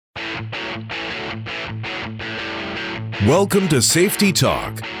Welcome to Safety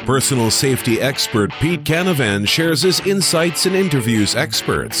Talk. Personal safety expert Pete Canavan shares his insights and interviews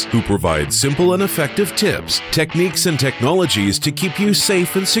experts who provide simple and effective tips, techniques, and technologies to keep you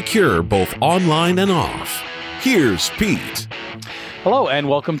safe and secure both online and off. Here's Pete. Hello and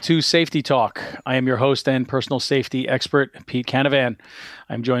welcome to Safety Talk. I am your host and personal safety expert, Pete Canavan.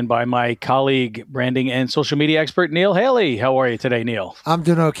 I'm joined by my colleague, branding and social media expert, Neil Haley. How are you today, Neil? I'm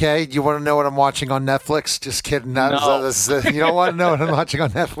doing okay. You want to know what I'm watching on Netflix? Just kidding. You don't want to know what I'm watching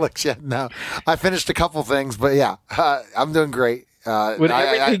on Netflix yet? No. I finished a couple things, but yeah, I'm doing great. With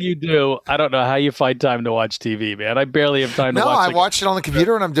everything you do, I don't know how you find time to watch TV, man. I barely have time to watch. No, I watch it on the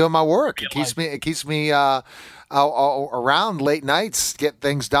computer and I'm doing my work. It keeps me around late nights, get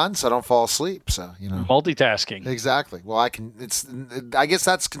things done so I don't fall asleep. So, multitasking. Exactly. Well, I guess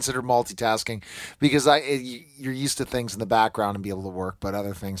that's considered multitasking because you're used to things in the background and be able to work, but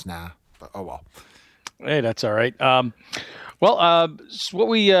other things, nah. But, oh well. Hey, that's all right. So what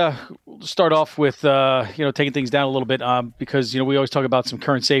we start off with, taking things down a little bit because, we always talk about some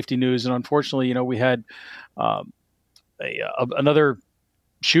current safety news. And unfortunately, we had another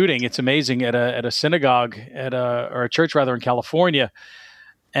shooting. It's amazing at a synagogue or a church rather in California.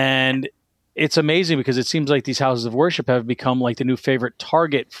 And it's amazing because it seems like these houses of worship have become like the new favorite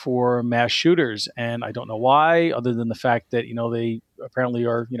target for mass shooters. And I don't know why, other than the fact that, they apparently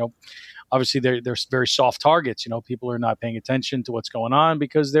are, obviously they're very soft targets. People are not paying attention to what's going on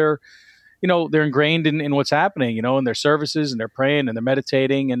because they're ingrained in what's happening, in their services, and they're praying and they're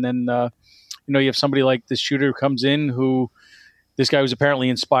meditating. And then, you have somebody like this shooter who comes in this guy was apparently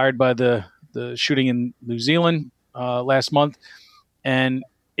inspired by the shooting in New Zealand last month. And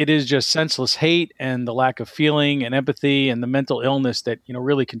it is just senseless hate and the lack of feeling and empathy and the mental illness that,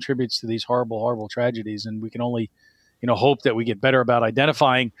 really contributes to these horrible, horrible tragedies. And we can only, hope that we get better about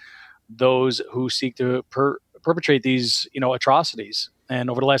identifying those who seek to perpetrate these, atrocities. And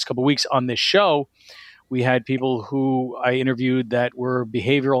over the last couple of weeks on this show, we had people who I interviewed that were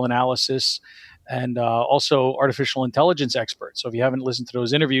behavioral analysis and also artificial intelligence experts. So if you haven't listened to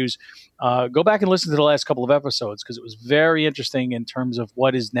those interviews, go back and listen to the last couple of episodes because it was very interesting in terms of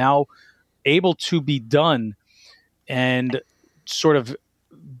what is now able to be done and sort of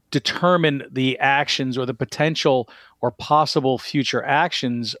determine the actions or the potential or possible future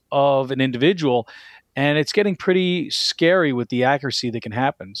actions of an individual. And it's getting pretty scary with the accuracy that can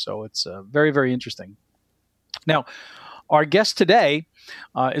happen. So it's very, very interesting. Now, our guest today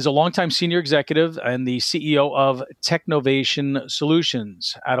is a longtime senior executive and the CEO of Technovation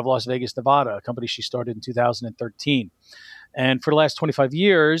Solutions out of Las Vegas, Nevada, a company she started in 2013. And for the last 25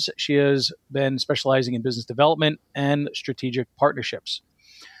 years, she has been specializing in business development and strategic partnerships.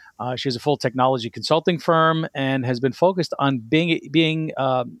 She has a full technology consulting firm and has been focused on bringing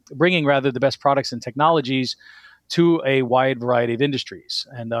the best products and technologies to a wide variety of industries.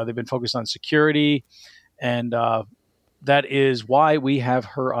 And they've been focused on security, and that is why we have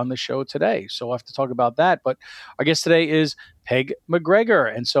her on the show today. So we'll have to talk about that. But our guest today is Peg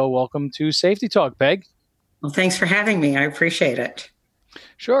McGregor. And so welcome to Safety Talk, Peg. Well, thanks for having me. I appreciate it.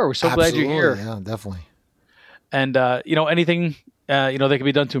 Sure. We're so Absolutely, glad you're here. Yeah, definitely. And, anything, that can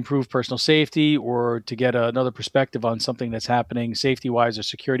be done to improve personal safety or to get another perspective on something that's happening safety-wise or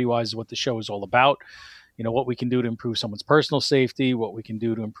security-wise is what the show is all about. What we can do to improve someone's personal safety, what we can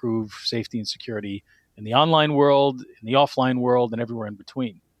do to improve safety and security in the online world, in the offline world, and everywhere in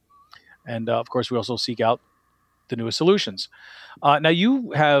between. And, of course, we also seek out the newest solutions. Now,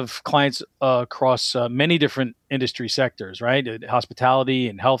 you have clients across many different industry sectors, right? Hospitality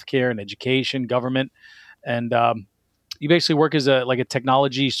and healthcare and education, government. And you basically work as a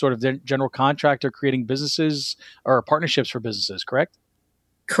technology sort of general contractor creating businesses or partnerships for businesses, correct?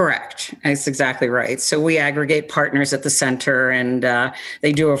 Correct. That's exactly right. So we aggregate partners at the center, and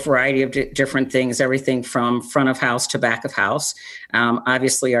they do a variety of different things, everything from front of house to back of house.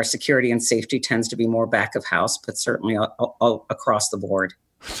 Obviously, our security and safety tends to be more back of house, but certainly all across the board.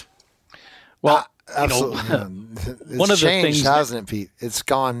 Well, absolutely. It's one of the changed, things, hasn't it, Pete? It's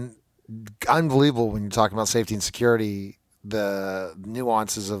gone unbelievable when you're talking about safety and security, the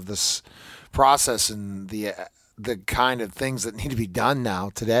nuances of this process and the kind of things that need to be done now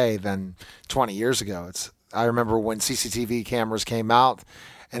today than 20 years ago. I remember when CCTV cameras came out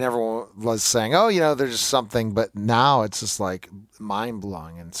and everyone was saying, oh, there's just something, but now it's just like mind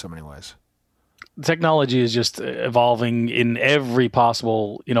blowing in so many ways. Technology is just evolving in every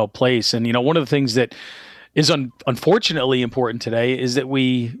possible, place. And, one of the things that is unfortunately important today is that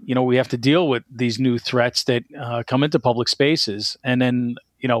we have to deal with these new threats that come into public spaces. And then,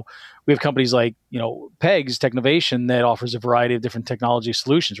 we have companies like, Peg's Technovation that offers a variety of different technology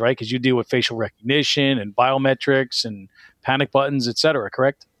solutions, right? Because you deal with facial recognition and biometrics and panic buttons, et cetera,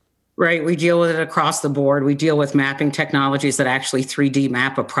 correct? Right. We deal with it across the board. We deal with mapping technologies that actually 3D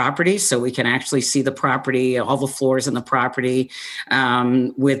map a property. So we can actually see the property, all the floors in the property.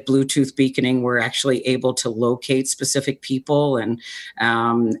 With Bluetooth beaconing, we're actually able to locate specific people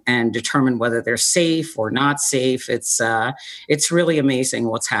and determine whether they're safe or not safe. It's really amazing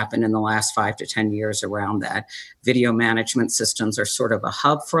what's happened in the last 5 to 10 years around that. Video management systems are sort of a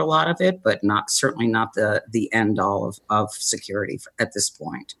hub for a lot of it, but certainly not the end all of security at this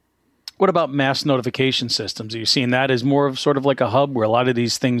point. What about mass notification systems? Are you seeing that as more of sort of like a hub where a lot of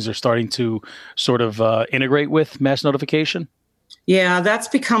these things are starting to sort of integrate with mass notification? Yeah, that's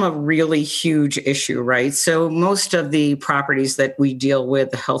become a really huge issue, right? So most of the properties that we deal with,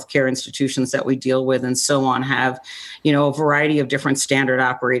 the healthcare institutions that we deal with and so on have, a variety of different standard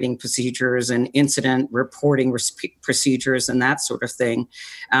operating procedures and incident reporting procedures and that sort of thing.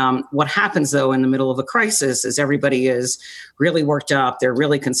 What happens, though, in the middle of a crisis is everybody is really worked up. They're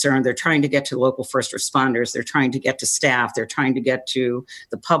really concerned. They're trying to get to local first responders. They're trying to get to staff. They're trying to get to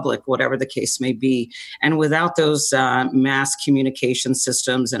the public, whatever the case may be. And without those mass communication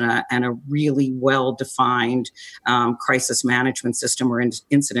systems and a really well-defined crisis management system or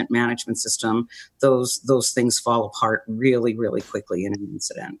incident management system, those things fall apart really, really quickly in an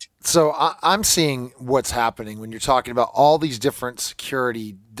incident. So I'm seeing what's happening when you're talking about all these different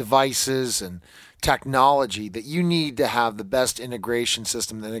security devices and technology, that you need to have the best integration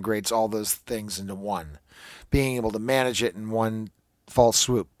system that integrates all those things into one, being able to manage it in one fell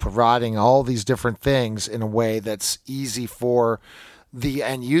swoop, providing all these different things in a way that's easy for the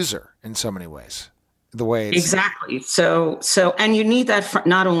end user in so many ways. The way it's exactly. So, and you need that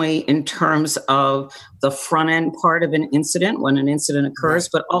not only in terms of the front end part of an incident when an incident occurs,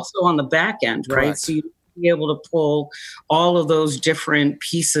 right, but also on the back end, right? Correct. So you be able to pull all of those different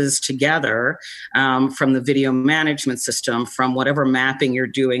pieces together from the video management system, from whatever mapping you're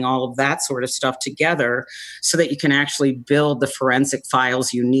doing, all of that sort of stuff together so that you can actually build the forensic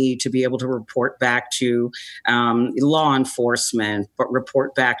files you need to be able to report back to law enforcement, but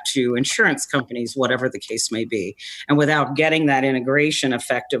report back to insurance companies, whatever the case may be. And without getting that integration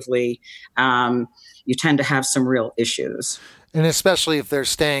effectively, you tend to have some real issues. And especially if they're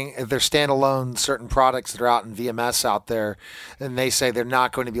standalone certain products that are out in VMS out there, and they say they're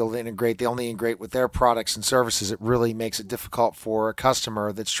not going to be able to integrate, they only integrate with their products and services, it really makes it difficult for a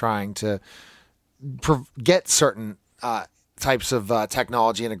customer that's trying to get certain types of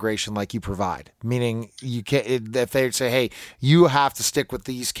technology integration like you provide. Meaning you can, if they say, hey, you have to stick with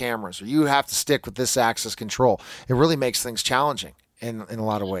these cameras or you have to stick with this access control, it really makes things challenging in a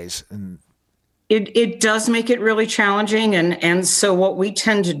lot of ways. And It does make it really challenging. And so what we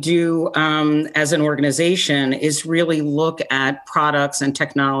tend to do as an organization is really look at products and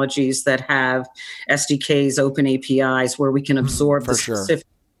technologies that have SDKs, open APIs, where we can absorb the specific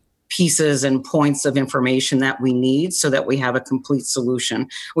pieces and points of information that we need so that we have a complete solution.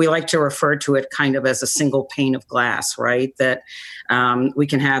 We like to refer to it kind of as a single pane of glass, right? That we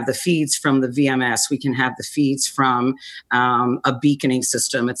can have the feeds from the VMS, we can have the feeds from a beaconing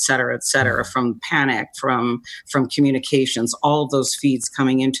system, et cetera, from panic, from communications, all of those feeds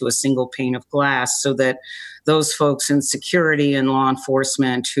coming into a single pane of glass so that those folks in security and law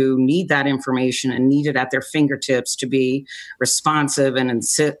enforcement who need that information and need it at their fingertips to be responsive and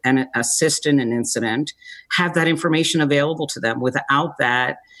assist in an incident have that information available to them. Without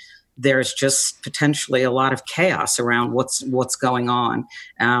that, there's just potentially a lot of chaos around what's going on.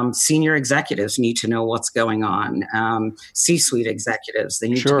 Senior executives need to know what's going on. C-suite executives, they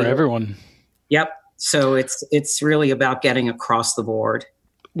need to know. Everyone. Yep. So it's really about getting across the board.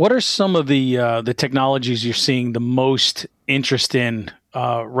 What are some of the technologies you're seeing the most interest in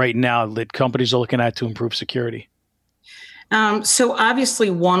right now that companies are looking at to improve security? So obviously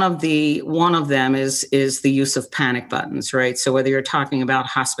one of them is the use of panic buttons, right? So whether you're talking about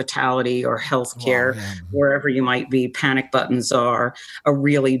hospitality or healthcare, wherever you might be, panic buttons are a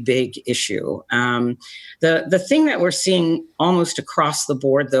really big issue. The thing that we're seeing almost across the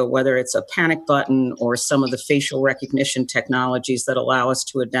board, though, whether it's a panic button or some of the facial recognition technologies that allow us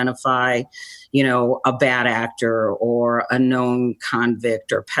to identify a bad actor or a known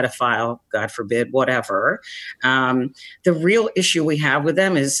convict or pedophile, God forbid, whatever. The real issue we have with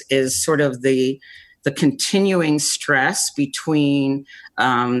them is sort of the continuing stress between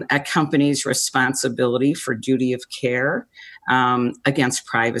a company's responsibility for duty of care against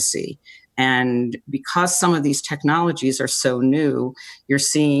privacy. And because some of these technologies are so new, you're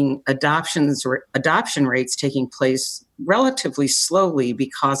seeing adoption rates taking place relatively slowly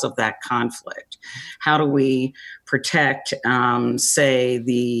because of that conflict. How do we protect, say,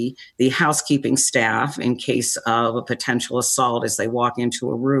 the housekeeping staff in case of a potential assault as they walk into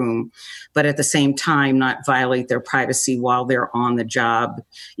a room, but at the same time not violate their privacy while they're on the job,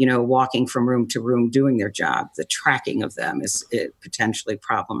 walking from room to room doing their job? The tracking of them is potentially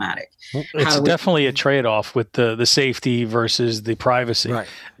problematic. It's definitely a trade-off with the safety versus the privacy. Right.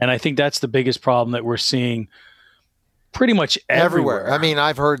 And I think that's the biggest problem that we're seeing pretty much everywhere. I mean,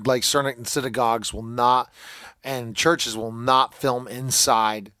 I've heard like certain synagogues will not, and churches will not film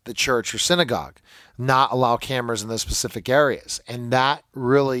inside the church or synagogue, not allow cameras in those specific areas. And that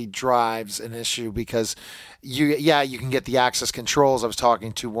really drives an issue because you can get the access controls. I was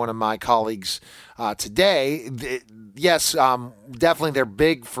talking to one of my colleagues today. Yes, definitely they're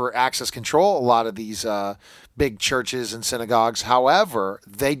big for access control, a lot of these big churches and synagogues. However,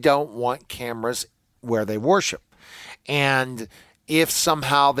 they don't want cameras where they worship. And if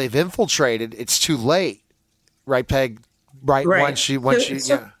somehow they've infiltrated, it's too late. Right, Peg? Right. Once you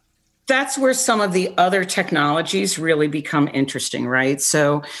that's where some of the other technologies really become interesting, right?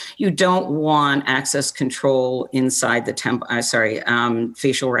 So you don't want access control inside the temple,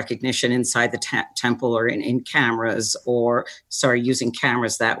 facial recognition inside the temple or in cameras, using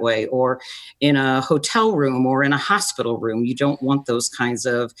cameras that way, or in a hotel room or in a hospital room. You don't want those kinds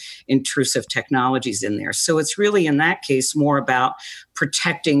of intrusive technologies in there. So it's really, in that case, more about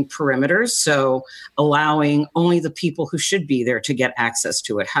protecting perimeters, so allowing only the people who should be there to get access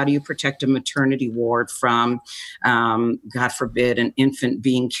to it. How do you protect a maternity ward from, God forbid, an infant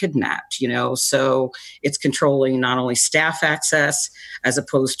being kidnapped? So it's controlling not only staff access as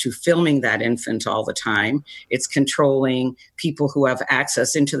opposed to filming that infant all the time. It's controlling people who have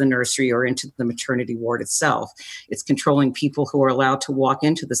access into the nursery or into the maternity ward itself. It's controlling people who are allowed to walk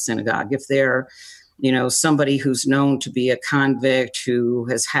into the synagogue. If they're somebody who's known to be a convict who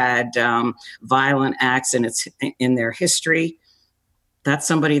has had violent acts in their history, that's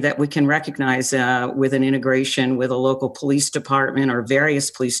somebody that we can recognize with an integration with a local police department or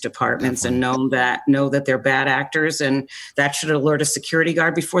various police departments. Definitely. And know that they're bad actors, and that should alert a security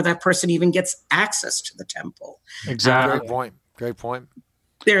guard before that person even gets access to the temple. Exactly. Great point.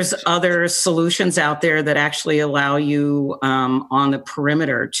 There's other solutions out there that actually allow you on the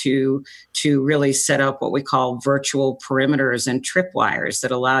perimeter to really set up what we call virtual perimeters and tripwires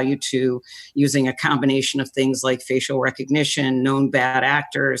that allow you to, using a combination of things like facial recognition, known bad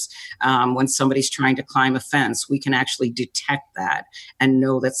actors, when somebody's trying to climb a fence, we can actually detect that and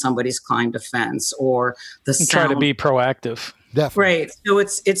know that somebody's climbed a fence, or the sound. Try to be proactive. Definitely. Right. So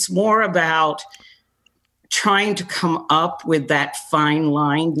it's more about trying to come up with that fine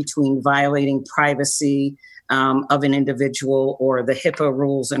line between violating privacy of an individual or the HIPAA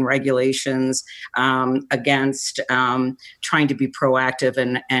rules and regulations against trying to be proactive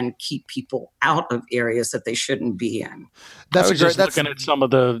and keep people out of areas that they shouldn't be in. I was just looking at some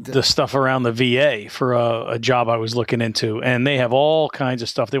of the stuff around the VA for a job I was looking into, and they have all kinds of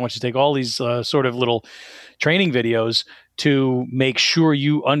stuff. They want you to take all these sort of little training videos to make sure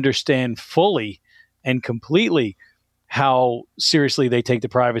you understand fully and completely how seriously they take the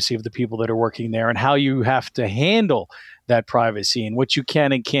privacy of the people that are working there, and how you have to handle that privacy and what you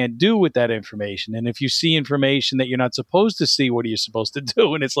can and can't do with that information. And if you see information that you're not supposed to see, what are you supposed to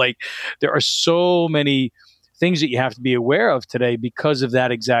do? And it's like, there are so many things that you have to be aware of today because of that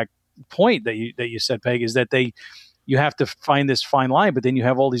exact point that you said, Peg, is that you have to find this fine line, but then you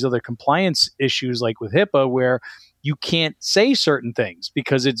have all these other compliance issues like with HIPAA where you can't say certain things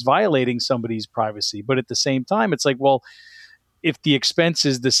because it's violating somebody's privacy. But at the same time, it's like, well, if the expense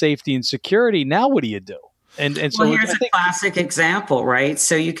is the safety and security, now what do you do? And so here's a classic example, right?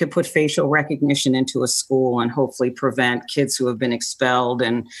 So you could put facial recognition into a school and hopefully prevent kids who have been expelled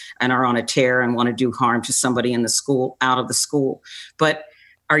and are on a tear and want to do harm to somebody in the school out of the school. But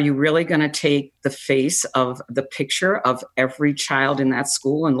are you really going to take the face of the picture of every child in that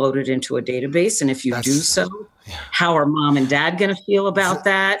school and load it into a database? And if you do so, how are mom and dad going to feel about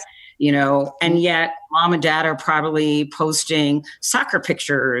that? And yet mom and dad are probably posting soccer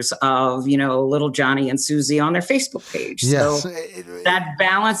pictures of, little Johnny and Susie on their Facebook page. Yes. So that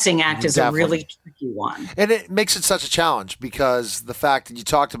balancing act is a really tricky one. And it makes it such a challenge because the fact that you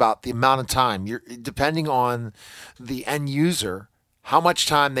talked about the amount of time, you're depending on the end user, how much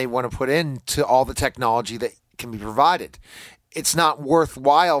time they want to put into all the technology that can be provided. It's not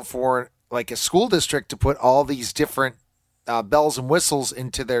worthwhile for like a school district to put all these different bells and whistles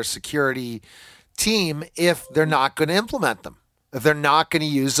into their security team if they're not going to implement them. If they're not going to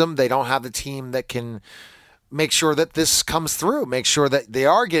use them, they don't have the team that can make sure that this comes through, make sure that they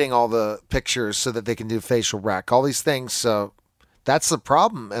are getting all the pictures so that they can do facial rec, all these things. So that's the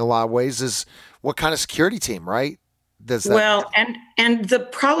problem in a lot of ways, is what kind of security team, right? Well, and the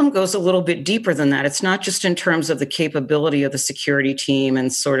problem goes a little bit deeper than that. It's not just in terms of the capability of the security team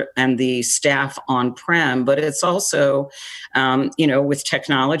and the staff on-prem, but it's also, with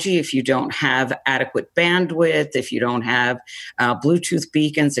technology. If you don't have adequate bandwidth, if you don't have Bluetooth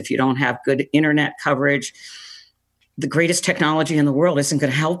beacons, if you don't have good internet coverage, the greatest technology in the world isn't going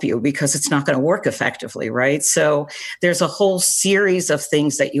to help you because it's not going to work effectively, right? So there's a whole series of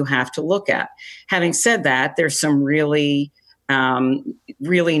things that you have to look at. Having said that, there's some really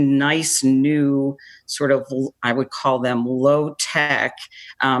nice new sort of, I would call them low tech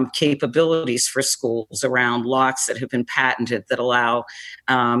capabilities for schools around locks that have been patented that allow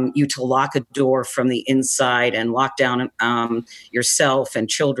you to lock a door from the inside and lock down yourself and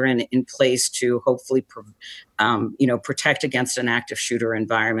children in place to hopefully protect against an active shooter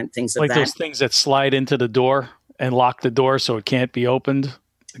environment, things of like that. Those things that slide into the door and lock the door so it can't be opened.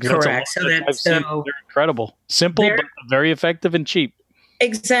 Correct. They're incredible, simple, but very effective and cheap.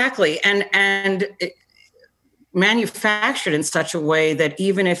 Exactly, and manufactured in such a way that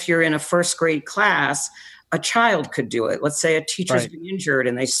even if you're in a first grade class, a child could do it. Let's say a teacher's been injured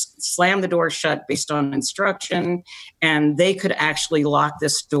and they slam the door shut based on instruction, and they could actually lock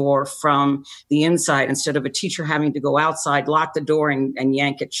this door from the inside instead of a teacher having to go outside, lock the door and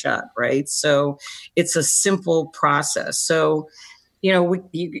yank it shut, right? So it's a simple process. So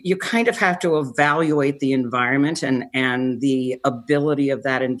you kind of have to evaluate the environment and the ability of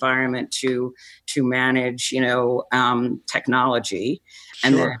that environment to manage, technology,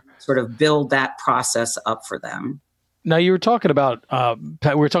 and then sort of build that process up for them. Now, you were talking about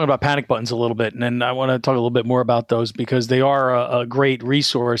we were talking about panic buttons a little bit, and then I want to talk a little bit more about those because they are a great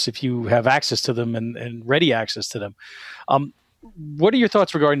resource if you have access to them and ready access to them. What are your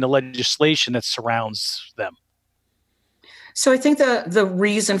thoughts regarding the legislation that surrounds them? So I think the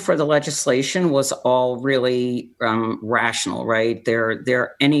reason for the legislation was all really rational, right? There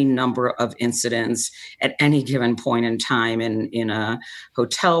are any number of incidents at any given point in time in a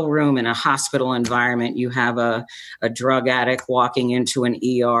hotel room, in a hospital environment. You have a drug addict walking into an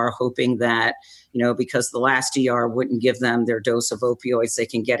ER hoping that, because the last ER wouldn't give them their dose of opioids, they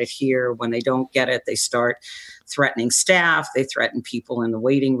can get it here. When they don't get it, they start threatening staff. They threaten people in the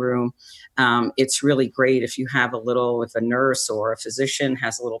waiting room. It's really great if if a nurse or a physician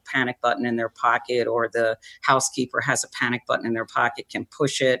has a little panic button in their pocket, or the housekeeper has a panic button in their pocket, can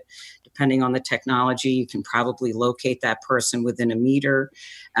push it. Depending on the technology, you can probably locate that person within a meter.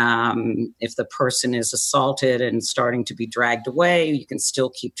 If the person is assaulted and starting to be dragged away, you can still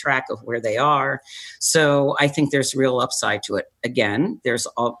keep track of where they are. So I think there's real upside to it. Again, there's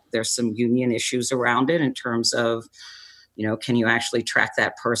some union issues around it in terms of, can you actually track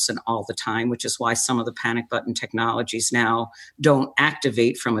that person all the time, which is why some of the panic button technologies now don't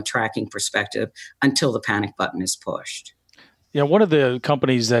activate from a tracking perspective until the panic button is pushed. Yeah, one of the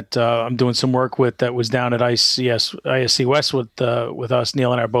companies that I'm doing some work with that was down at ISC West with us,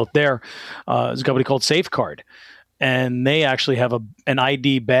 Neil and I are both there, is a company called Safeguard. And they actually have an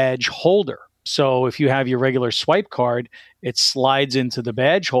ID badge holder. So if you have your regular swipe card, it slides into the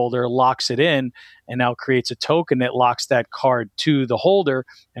badge holder, locks it in, and now creates a token that locks that card to the holder,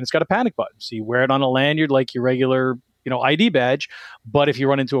 and it's got a panic button. So you wear it on a lanyard like your regular ID badge. But if you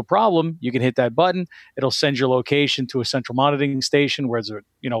run into a problem, you can hit that button. It'll send your location to a central monitoring station, where it's a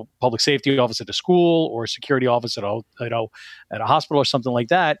public safety office at a school or a security office at a hospital or something like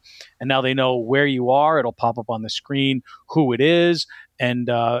that. And now they know where you are. It'll pop up on the screen who it is, and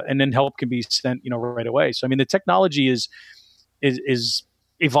then help can be sent right away. So I mean, the technology is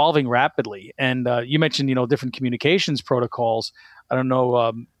evolving rapidly. And you mentioned different communications protocols. I don't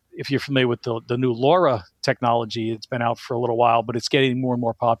know if you're familiar with the new LoRa technology. It's been out for a little while, but it's getting more and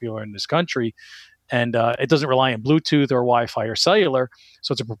more popular in this country. And it doesn't rely on Bluetooth or Wi-Fi or cellular.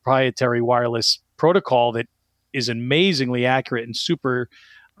 So it's a proprietary wireless protocol that is amazingly accurate and super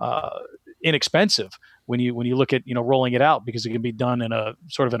inexpensive when you look at rolling it out, because it can be done in a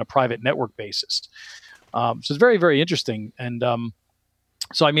private network basis. So it's very, very interesting. And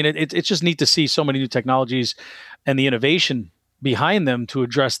so I mean, it's just neat to see so many new technologies and the innovation behind them to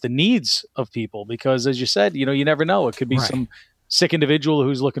address the needs of people, because as you said, you never know. It could be some sick individual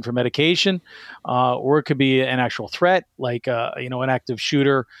who's looking for medication, or it could be an actual threat, like an active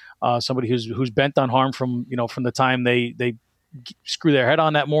shooter, somebody who's bent on harm from the time they screw their head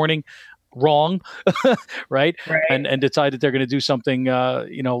on that morning wrong, right? And decide that they're going to do something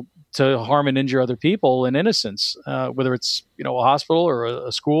to harm and injure other people in innocence, whether it's a hospital or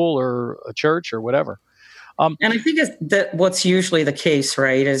a school or a church or whatever. And I think that what's usually the case,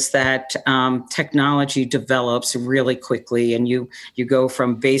 right, is that technology develops really quickly, and you go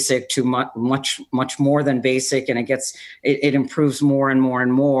from basic to much more than basic, and it improves more and more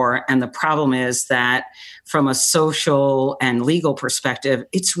and more. And the problem is that from a social and legal perspective,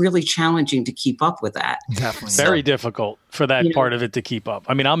 it's really challenging to keep up with that. Definitely. Very difficult for that part of it to keep up.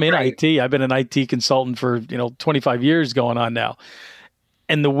 I mean, I'm in IT. I've been an IT consultant for 25 years going on now.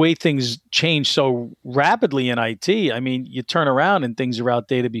 And the way things change so rapidly in IT, I mean, you turn around and things are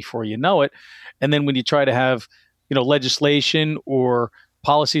outdated before you know it. And then when you try to have, legislation or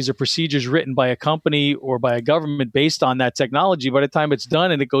policies or procedures written by a company or by a government based on that technology, by the time it's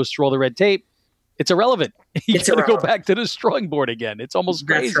done and it goes through all the red tape, it's irrelevant. You got to go back to the drawing board again. It's almost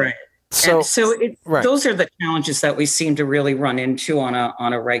crazy. That's right. So those are the challenges that we seem to really run into on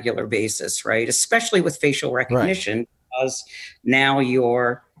a regular basis, right? Especially with facial recognition. Right. Because now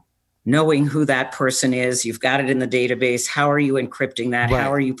you're knowing who that person is. You've got it in the database. How are you encrypting that? Right.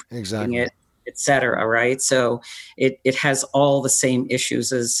 How are you protecting it, et cetera, right? So it has all the same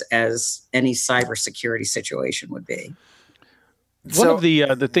issues as any cybersecurity situation would be. One of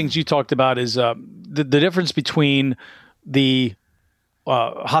the things you talked about is the difference between the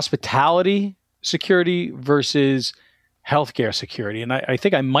hospitality security versus healthcare security. And I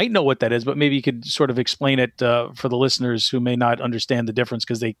think I might know what that is, but maybe you could sort of explain it for the listeners who may not understand the difference,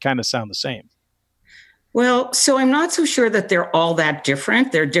 because they kind of sound the same. Well, so I'm not so sure that they're all that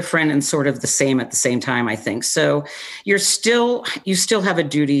different. They're different and sort of the same at the same time, I think. So you still have a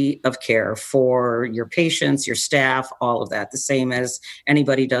duty of care for your patients, your staff, all of that, the same as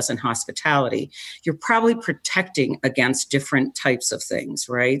anybody does in hospitality. You're probably protecting against different types of things,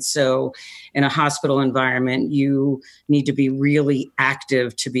 right? So in a hospital environment, you need to be really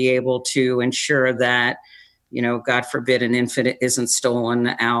active to be able to ensure that, God forbid, an infant isn't stolen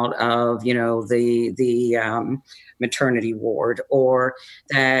out of, the maternity ward, or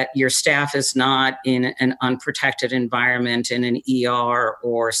that your staff is not in an unprotected environment in an ER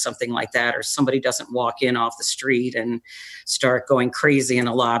or something like that, or somebody doesn't walk in off the street and start going crazy in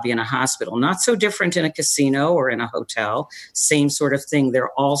a lobby in a hospital. Not so different in a casino or in a hotel. Same sort of thing.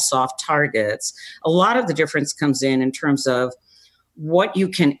 They're all soft targets. A lot of the difference comes in terms of what you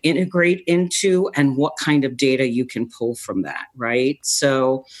can integrate into and what kind of data you can pull from that, right?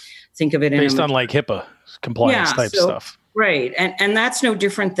 So think of it based on like HIPAA compliance type stuff. Right. And that's no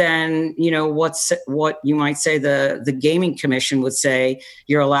different than, what you might say the gaming commission would say,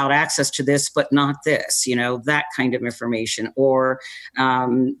 you're allowed access to this, but not this, that kind of information. Or,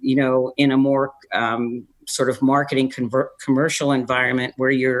 in a more sort of marketing commercial environment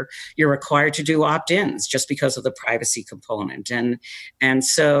where you're required to do opt-ins just because of the privacy component. And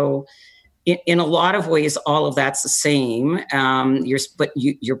so in a lot of ways, all of that's the same.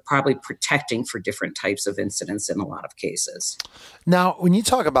 You're probably protecting for different types of incidents in a lot of cases. Now, when you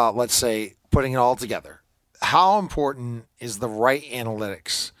talk about, let's say, putting it all together, how important is the right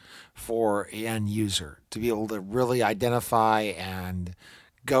analytics for an end user to be able to really identify and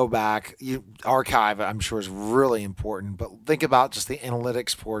go back? Archive, I'm sure, is really important, but think about just the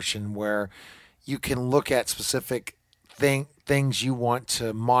analytics portion where you can look at specific things you want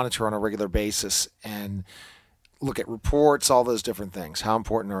to monitor on a regular basis and look at reports, all those different things. How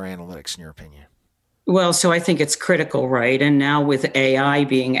important are analytics in your opinion? Well, so I think it's critical, right? And now with AI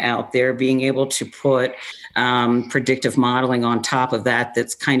being out there, being able to put predictive modeling on top of that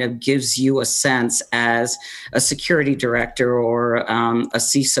kind of gives you a sense as a security director or a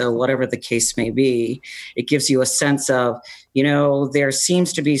CISO, whatever the case may be. It gives you a sense of, there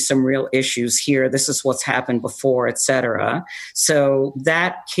seems to be some real issues here. This is what's happened before, et cetera. So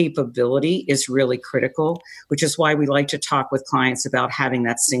that capability is really critical, which is why we like to talk with clients about having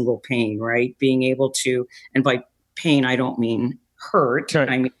that single pane, right? Being able to, and by pane, I don't mean hurt. Right.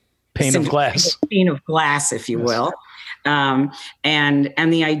 I mean pane of glass. Pane of glass, if you will. And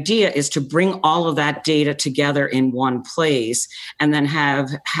the idea is to bring all of that data together in one place and then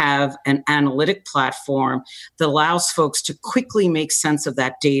have an analytic platform that allows folks to quickly make sense of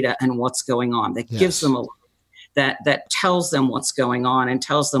that data and what's going on, that gives them that tells them what's going on and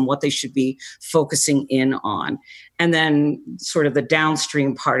tells them what they should be focusing in on. And then sort of the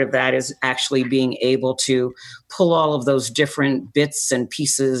downstream part of that is actually being able to pull all of those different bits and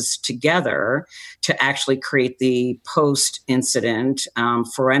pieces together to actually create the post-incident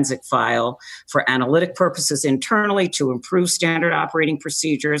forensic file for analytic purposes internally to improve standard operating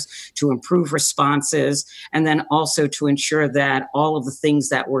procedures, to improve responses, and then also to ensure that all of the things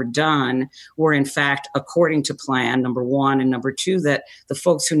that were done were in fact according to plan, number one, and number two, that the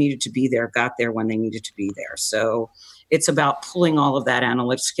folks who needed to be there got there when they needed to be there. So it's about pulling all of that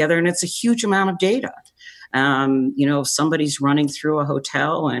analytics together, and it's a huge amount of data. If somebody's running through a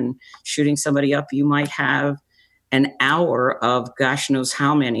hotel and shooting somebody up, you might have an hour of gosh knows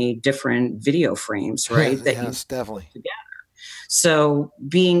how many different video frames, right? Yes, definitely. Together. So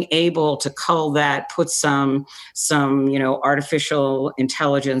being able to cull that, put some artificial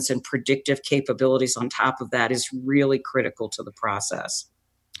intelligence and predictive capabilities on top of that is really critical to the process.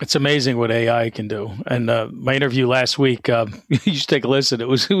 It's amazing what AI can do. And my interview last week, you should take a listen. It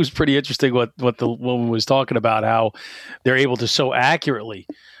was pretty interesting what the woman was talking about, how they're able to so accurately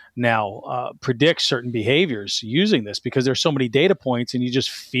now predict certain behaviors using this, because there's so many data points, and you just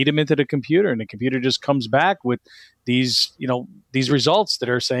feed them into the computer, and the computer just comes back with these results that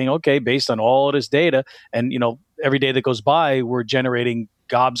are saying, okay, based on all of this data, and every day that goes by, we're generating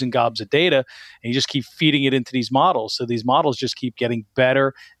gobs and gobs of data, and you just keep feeding it into these models. So these models just keep getting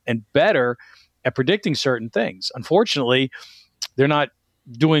better and better at predicting certain things. Unfortunately, they're not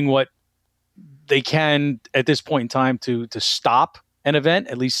doing what they can at this point in time to stop an event,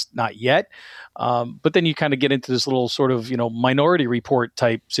 at least not yet. But then you kind of get into this little sort of, minority report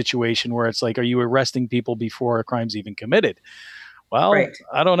type situation where it's like, are you arresting people before a crime's even committed? Well, right.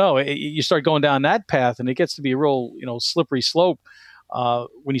 I don't know. You start going down that path, and it gets to be a real, slippery slope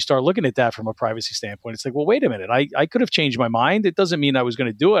when you start looking at that from a privacy standpoint. It's like, well, wait a minute. I could have changed my mind. It doesn't mean I was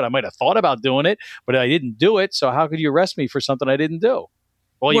going to do it. I might have thought about doing it, but I didn't do it. So how could you arrest me for something I didn't do?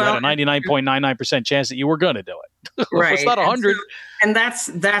 Well, you had a 99.99% chance that you were going to do it. Right. It's not 100. And that's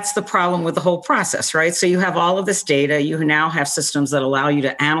the problem with the whole process, right? So you have all of this data. You now have systems that allow you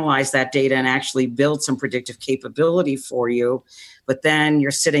to analyze that data and actually build some predictive capability for you. But then you're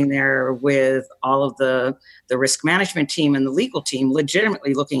sitting there with all of the risk management team and the legal team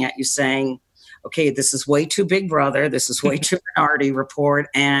legitimately looking at you saying, okay, this is way too big brother. This is way too minority report.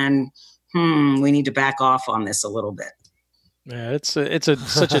 And we need to back off on this a little bit. Yeah, it's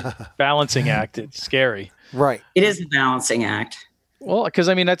such a balancing act. It's scary. Right. It is a balancing act. Well, because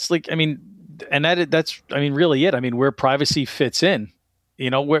that's really it. Where privacy fits in.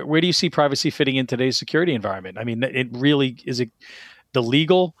 Where do you see privacy fitting in today's security environment? It really is. It the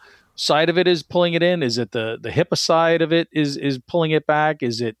legal side of it is pulling it in? Is it the HIPAA side of it is pulling it back?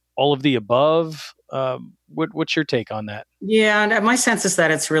 Is it all of the above? What's your take on that? Yeah, and my sense is that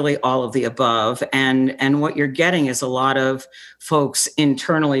it's really all of the above. And what you're getting is a lot of folks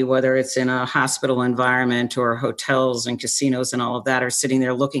internally, whether it's in a hospital environment or hotels and casinos and all of that, are sitting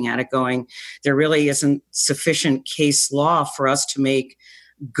there looking at it going, there really isn't sufficient case law for us to make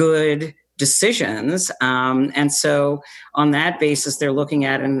good decisions. And so on that basis, they're looking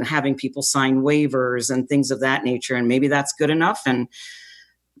at and having people sign waivers and things of that nature. And maybe that's good enough. And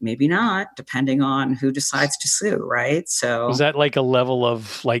maybe not, depending on who decides to sue, right? So is that like a level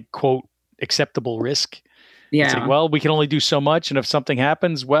of quote acceptable risk? Yeah. It's like, well, we can only do so much, and if something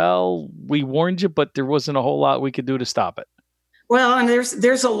happens, well, we warned you, but there wasn't a whole lot we could do to stop it. Well, and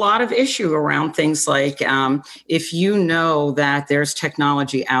there's a lot of issue around things like if you know that there's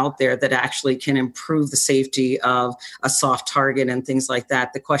technology out there that actually can improve the safety of a soft target and things like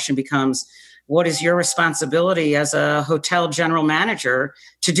that, the question becomes, what is your responsibility as a hotel general manager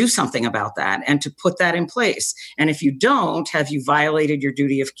to do something about that and to put that in place? And if you don't, have you violated your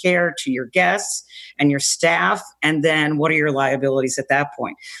duty of care to your guests and your staff? And then what are your liabilities at that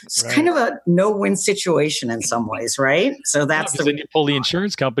point? It's kind of a no-win situation in some ways, right? So that's then you pull the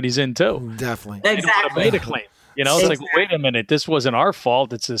insurance companies in too. Definitely. Exactly. You don't want to pay the claim. It's like, wait a minute, this wasn't our fault.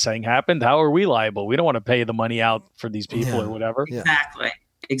 This thing happened. How are we liable? We don't want to pay the money out for these people or whatever. Yeah.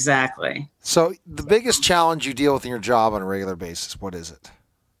 Exactly. So the biggest challenge you deal with in your job on a regular basis, what is it?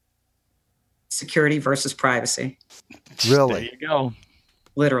 Security versus privacy. Really? There you go.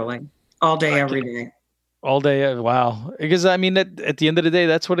 Literally. All day, every day. All day. Wow. Because at the end of the day,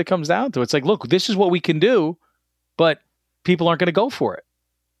 that's what it comes down to. It's like, look, this is what we can do, but people aren't going to go for it.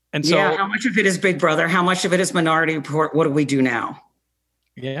 And so, how much of it is Big Brother? How much of it is Minority Report? What do we do now?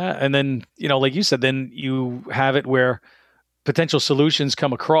 Yeah. And then, like you said, then you have it where potential solutions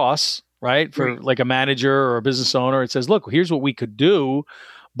come across, right? For like a manager or a business owner, it says, look, here's what we could do,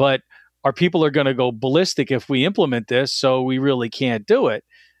 but our people are going to go ballistic if we implement this. So we really can't do it.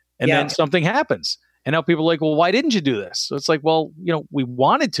 And then something happens. And now people are like, well, why didn't you do this? So it's like, well, we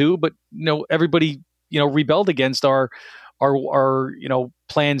wanted to, but everybody, rebelled against our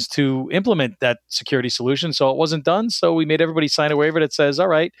plans to implement that security solution. So it wasn't done. So we made everybody sign a waiver that says, all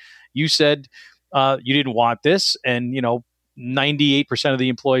right, you said you didn't want this. And, 98% of the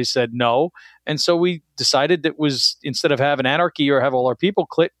employees said no. And so we decided that was, instead of having anarchy or have all our people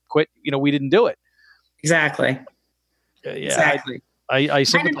quit, we didn't do it. Exactly. Exactly. I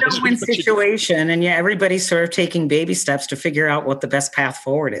kind of no-win situation. And everybody's sort of taking baby steps to figure out what the best path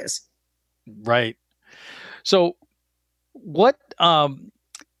forward is. Right. So what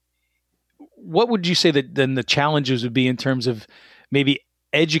would you say that then the challenges would be in terms of maybe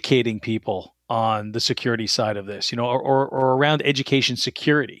educating people on the security side of this, or around education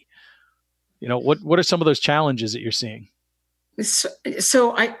security? What are some of those challenges that you're seeing?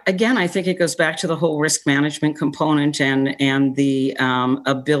 So I think it goes back to the whole risk management component and the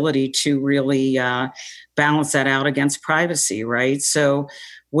ability to really balance that out against privacy, right? So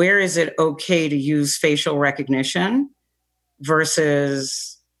where is it okay to use facial recognition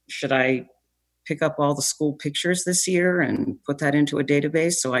versus should I pick up all the school pictures this year and put that into a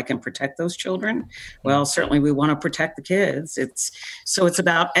database so I can protect those children? Well, certainly we want to protect the kids. It's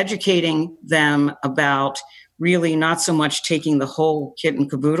about educating them about really not so much taking the whole kit and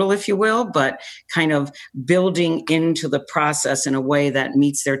caboodle, if you will, but kind of building into the process in a way that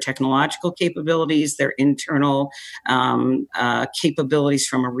meets their technological capabilities, their internal capabilities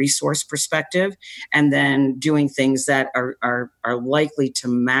from a resource perspective, and then doing things that are likely to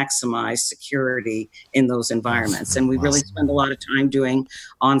maximize security in those environments. And we really spend a lot of time doing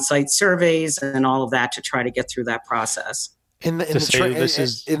on-site surveys and all of that to try to get through that process. In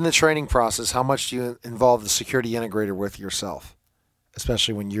the training process, how much do you involve the security integrator with yourself,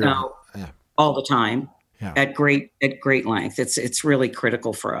 especially when you're all the time at great length? It's really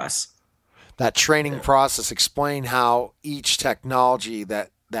critical for us. That training process, explain how each technology that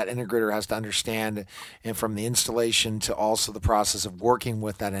integrator has to understand, and from the installation to also the process of working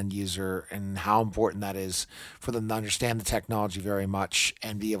with that end user, and how important that is for them to understand the technology very much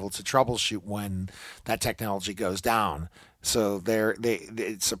and be able to troubleshoot when that technology goes down. So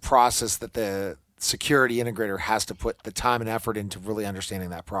it's a process that the security integrator has to put the time and effort into really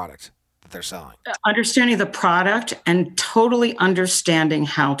understanding that product that they're selling. Understanding the product and totally understanding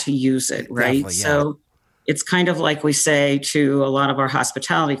how to use it, right? Definitely, yeah. So it's kind of like we say to a lot of our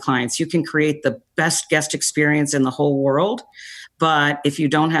hospitality clients, you can create the best guest experience in the whole world, but if you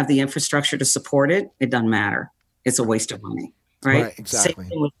don't have the infrastructure to support it, it doesn't matter. It's a waste of money, right? Exactly. Same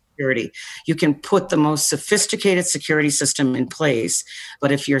thing with security. You can put the most sophisticated security system in place,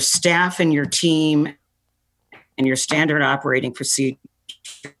 but if your staff and your team and your standard operating procedures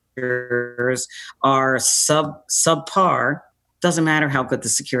are subpar, doesn't matter how good the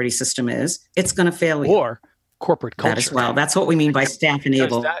security system is, it's going to fail you. Or corporate culture. That as well. That's what we mean by staff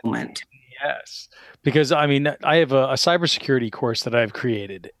enablement. Yes. Because, I have a cybersecurity course that I've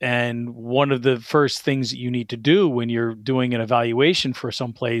created. And one of the first things that you need to do when you're doing an evaluation for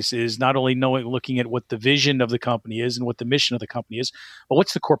someplace is not only looking at what the vision of the company is and what the mission of the company is, but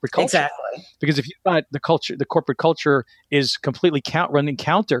what's the corporate culture? Exactly. Because if you've got the corporate culture is completely running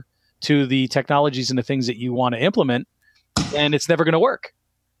counter to the technologies and the things that you want to implement, then it's never going to work.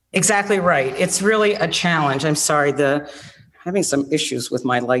 Exactly right. It's really a challenge. I'm sorry, having some issues with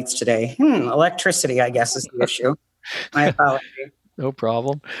my lights today. Electricity, I guess, is the issue. My apologies. No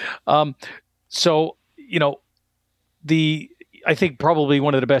problem. So, I think probably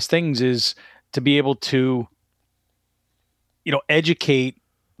one of the best things is to be able to, educate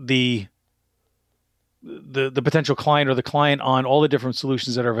the potential client or the client on all the different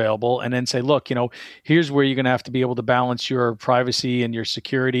solutions that are available, and then say, look, here's where you're going to have to be able to balance your privacy and your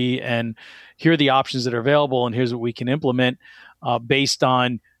security, and here are the options that are available, and here's what we can implement based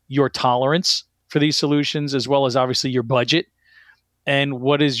on your tolerance for these solutions, as well as obviously your budget, and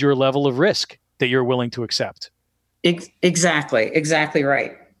what is your level of risk that you're willing to accept. Exactly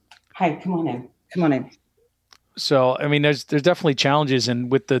right. Hi, come on in. So, there's definitely challenges,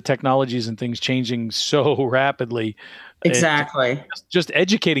 and with the technologies and things changing so rapidly, exactly, just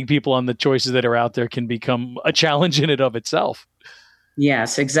educating people on the choices that are out there can become a challenge in and of itself.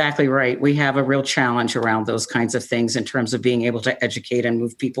 Yes, exactly right. We have a real challenge around those kinds of things in terms of being able to educate and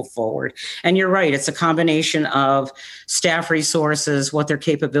move people forward. And you're right, it's a combination of staff resources, what their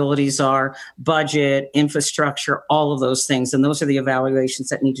capabilities are, budget, infrastructure, all of those things. And those are the evaluations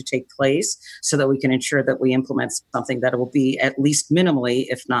that need to take place so that we can ensure that we implement something that will be at least minimally,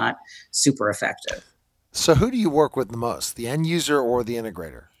 if not super effective. So who do you work with the most, the end user or the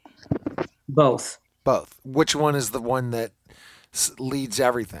integrator? Both. Which one is the one that leads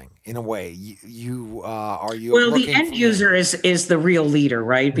everything in a way? The end user is the real leader,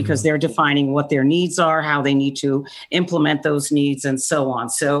 right? Because they're defining what their needs are, how they need to implement those needs, and so on.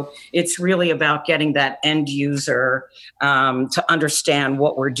 So it's really about getting that end user to understand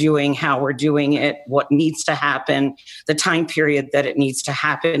what we're doing, how we're doing it, what needs to happen, the time period that it needs to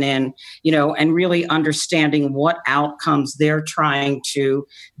happen in, and really understanding what outcomes they're trying to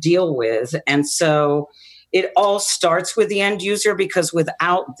deal with. And so it all starts with the end user, because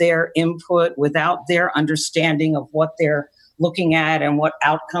without their input, without their understanding of what they're looking at and what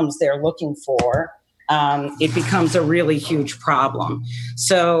outcomes they're looking for, it becomes a really huge problem.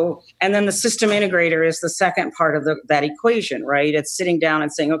 So, and then the system integrator is the second part of that equation, right? It's sitting down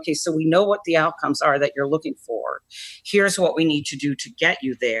and saying, okay, so we know what the outcomes are that you're looking for. Here's what we need to do to get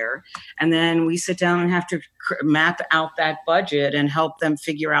you there. And then we sit down and have to map out that budget and help them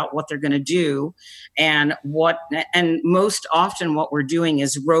figure out what they're going to do. And most often what we're doing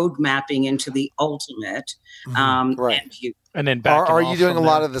is road mapping into the ultimate. Right. And then are you doing a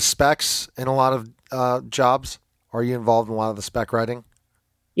lot of the specs in a lot of jobs? Are you involved in a lot of the spec writing?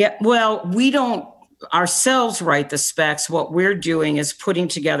 Yeah, well, we don't ourselves write the specs. What we're doing is putting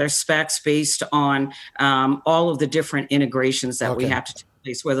together specs based on all of the different integrations that we have to take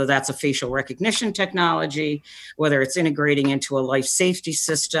place, whether that's a facial recognition technology, whether it's integrating into a life safety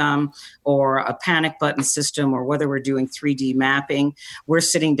system or a panic button system, or whether we're doing 3D mapping. We're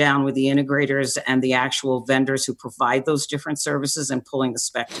sitting down with the integrators and the actual vendors who provide those different services and pulling the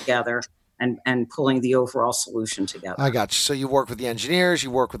spec together and pulling the overall solution together. I got you. So you work with the engineers,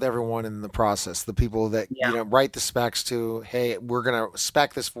 you work with everyone in the process, the people that write the specs to, hey, we're going to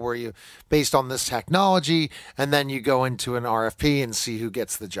spec this for you based on this technology, and then you go into an RFP and see who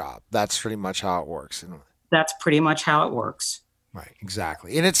gets the job. That's pretty much how it works. That's pretty much how it works. Right,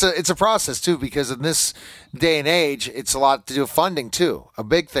 exactly. And it's a process too, because in this day and age, it's a lot to do with funding too. A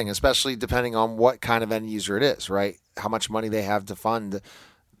big thing, especially depending on what kind of end user it is, right? How much money they have to fund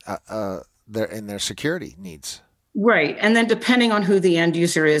their security needs. Right. And then depending on who the end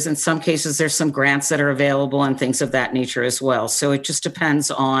user is, in some cases, there's some grants that are available and things of that nature as well. So it just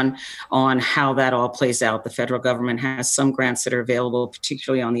depends on how that all plays out. The federal government has some grants that are available,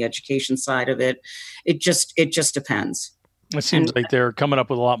 particularly on the education side of it. It just depends. It seems like they're coming up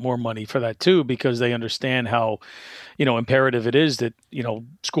with a lot more money for that too, because they understand how, imperative it is that,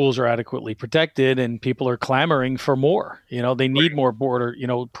 schools are adequately protected and people are clamoring for more. They need more border,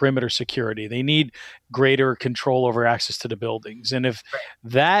 perimeter security. They need greater control over access to the buildings. And if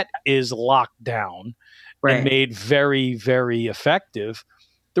that is locked down and made very, very effective,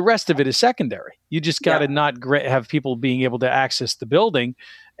 the rest of it is secondary. You just got to not have people being able to access the building.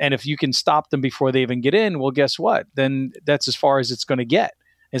 And if you can stop them before they even get in, well, guess what? Then that's as far as it's going to get.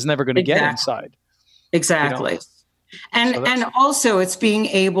 It's never going to get inside. Exactly. And also it's being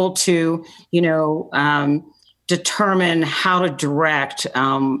able to, determine how to direct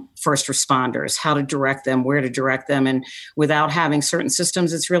first responders, how to direct them, where to direct them. And without having certain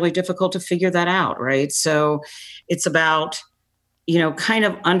systems, it's really difficult to figure that out, right? So it's about, kind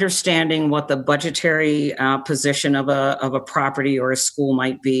of understanding what the budgetary position of a property or a school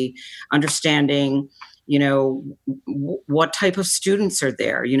might be, understanding, what type of students are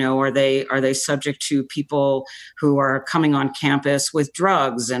there? Are they subject to people who are coming on campus with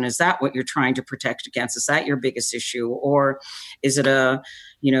drugs? And is that what you're trying to protect against? Is that your biggest issue? Or is it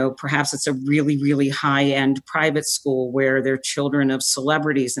perhaps it's a really, really high-end private school where they're children of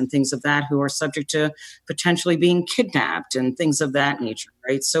celebrities and things of that who are subject to potentially being kidnapped and things of that nature,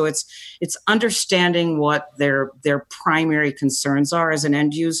 right? So it's understanding what their primary concerns are as an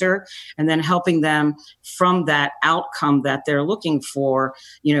end user, and then helping them from that outcome that they're looking for,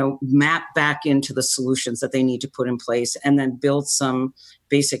 map back into the solutions that they need to put in place, and then build some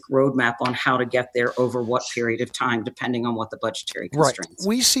basic roadmap on how to get there over what period of time, depending on what the budgetary constraints. Right.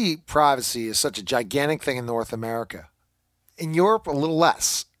 We see privacy as such a gigantic thing in North America. In Europe, a little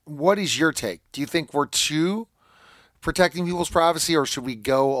less. What is your take? Do you think we're too protecting people's privacy, or should we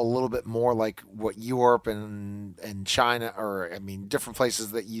go a little bit more like what Europe and China, or different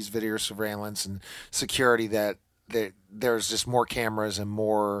places that use video surveillance and security, that there's just more cameras and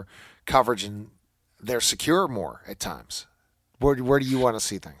more coverage and they're secure more at times? Where do you want to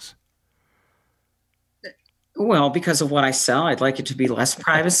see things? Well, because of what I sell, I'd like it to be less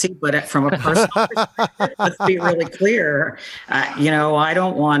privacy. But from a personal perspective, let's be really clear. I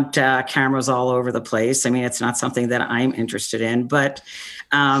don't want cameras all over the place. It's not something that I'm interested in. But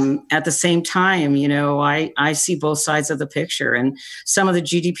at the same time, I see both sides of the picture. And some of the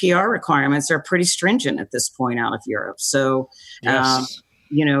GDPR requirements are pretty stringent at this point out of Europe. So, yes.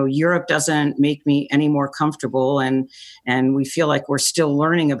 Europe doesn't make me any more comfortable, and we feel like we're still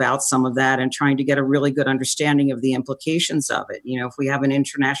learning about some of that and trying to get a really good understanding of the implications of it. If we have an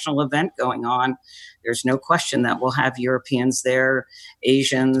international event going on, there's no question that we'll have Europeans there,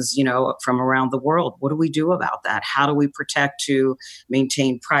 Asians, from around the world. What do we do about that? How do we protect to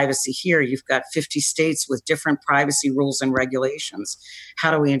maintain privacy here? You've got 50 states with different privacy rules and regulations. How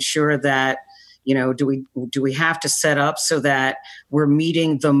do we ensure that do we have to set up so that we're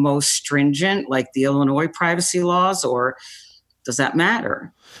meeting the most stringent, like the Illinois privacy laws, or does that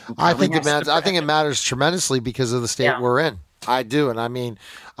matter? I think it matters tremendously because of the state we're in. I do. And I mean,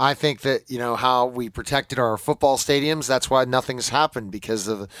 I think that, how we protected our football stadiums, that's why nothing's happened, because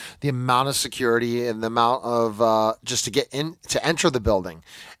of the amount of security and the amount of just to get in, to enter the building.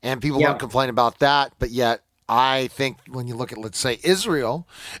 And people don't complain about that. But yet, I think when you look at, let's say, Israel,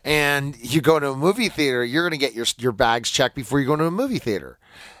 and you go to a movie theater, you're going to get your bags checked before you go to a movie theater.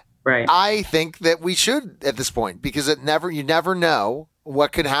 Right. I think that we should at this point, because you never know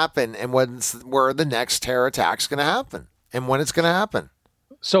what could happen and where the next terror attack's going to happen and when it's going to happen.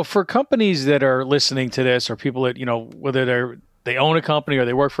 So for companies that are listening to this, or people that, whether they own a company or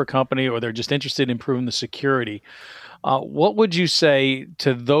they work for a company or they're just interested in improving the security, what would you say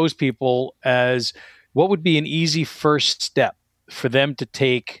to those people as what would be an easy first step for them to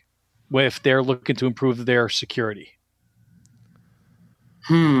take if they're looking to improve their security?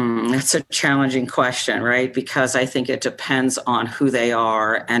 That's a challenging question, right? Because I think it depends on who they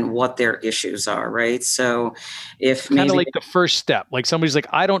are and what their issues are, right? So if kind of like the first step, like somebody's like,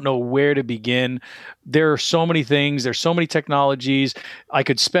 I don't know where to begin. There are so many things. There's so many technologies. I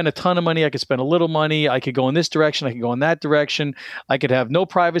could spend a ton of money. I could spend a little money. I could go in this direction. I could go in that direction. I could have no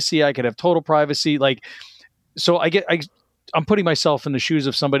privacy. I could have total privacy. So I'm putting myself in the shoes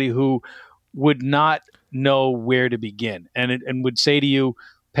of somebody who would not know where to begin and would say to you,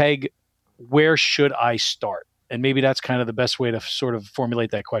 Peg, where should I start? And maybe that's kind of the best way to sort of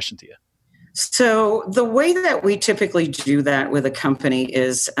formulate that question to you. So the way that we typically do that with a company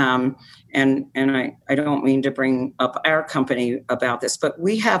is, and I don't mean to bring up our company about this, but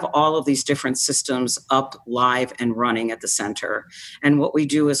we have all of these different systems up live and running at the center. And what we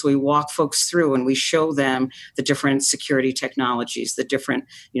do is we walk folks through and we show them the different security technologies, the different,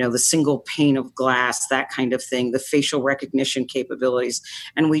 the single pane of glass, that kind of thing, the facial recognition capabilities.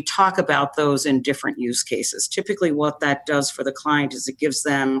 And we talk about those in different use cases. Typically what that does for the client is it gives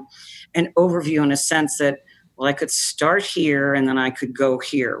them an overview in a sense that, well, I could start here and then I could go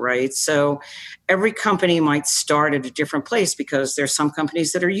here, right? So every company might start at a different place because there's some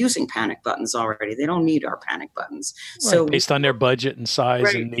companies that are using panic buttons already. They don't need our panic buttons. Right, so based on their budget and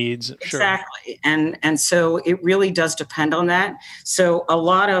size and needs. Exactly. Sure. And so it really does depend on that. So a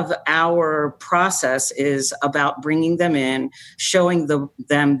lot of our process is about bringing them in, showing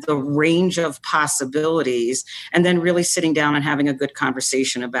them the range of possibilities, and then really sitting down and having a good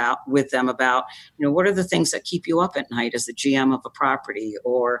conversation with them about, what are the things that keep you up at night as the GM of a property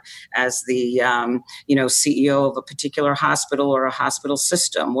or as the CEO of a particular hospital or a hospital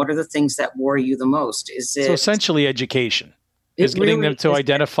system? What are the things that worry you the most? So essentially education is getting them to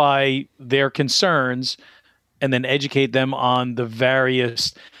identify their concerns and then educate them on the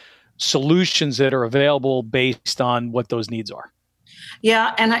various solutions that are available based on what those needs are.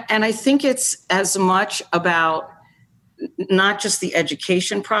 Yeah. And I think it's as much about not just the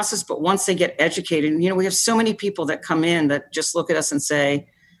education process, but once they get educated, we have so many people that come in that just look at us and say,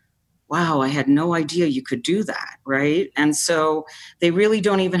 wow, I had no idea you could do that, right? And so they really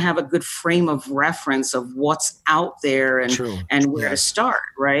don't even have a good frame of reference of what's out there and where to start,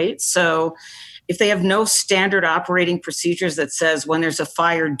 right? So if they have no standard operating procedures that says when there's a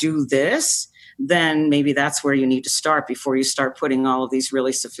fire, do this, then maybe that's where you need to start before you start putting all of these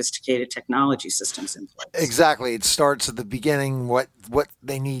really sophisticated technology systems in place. Exactly. It starts at the beginning, what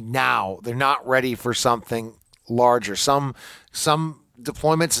they need now. They're not ready for something larger. Some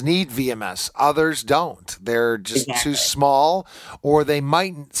deployments need VMS. Others don't. They're just too small, or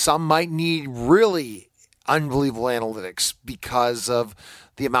some might need really unbelievable analytics because of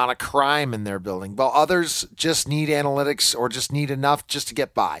the amount of crime in their building. While others just need analytics or just need enough just to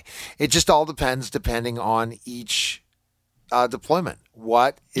get by. It just all depends depending on each deployment.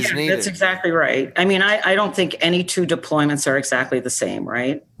 What is needed. That's exactly right. I mean, I don't think any two deployments are exactly the same,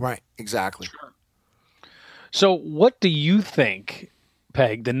 right? Right. Exactly. So what do you think,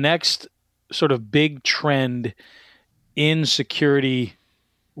 Peg, the next sort of big trend in security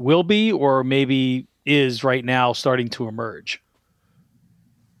will be, or maybe is right now starting to emerge?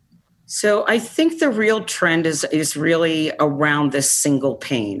 So I think the real trend is really around this single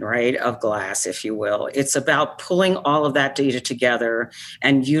pane, right, of glass, if you will. It's about pulling all of that data together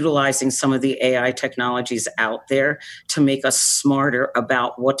and utilizing some of the AI technologies out there to make us smarter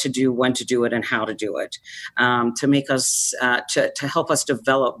about what to do, when to do it, and how to do it, to make us to help us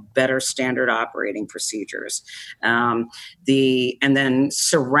develop better standard operating procedures. And then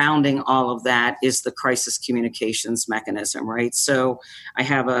surrounding all of that is the crisis communications mechanism, right? So I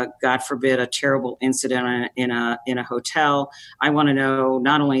have a God God forbid, a terrible incident in a hotel, I want to know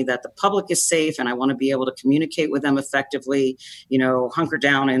not only that the public is safe, and I want to be able to communicate with them effectively, hunker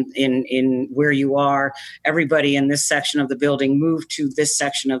down in where you are. Everybody in this section of the building, move to this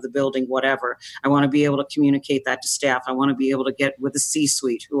section of the building, whatever. I want to be able to communicate that to staff. I want to be able to get with the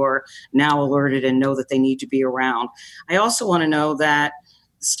C-suite who are now alerted and know that they need to be around. I also want to know that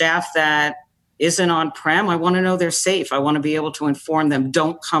staff that isn't on-prem, I want to know they're safe. I want to be able to inform them,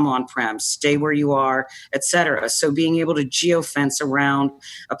 don't come on-prem, stay where you are, et cetera. So being able to geofence around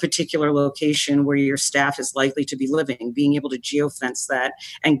a particular location where your staff is likely to be living, being able to geofence that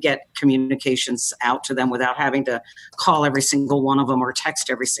and get communications out to them without having to call every single one of them or text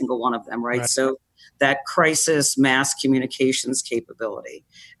every single one of them, right? So that crisis mass communications capability.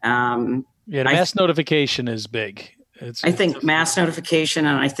 The mass notification is big. I think mass notification,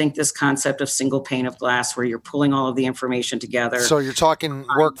 and I think this concept of single pane of glass where you're pulling all of the information together. So you're talking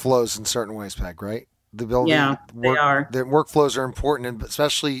workflows in certain ways, Peg, right? The building, they are. The workflows are important, and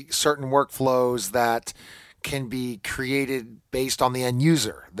especially certain workflows that can be created based on the end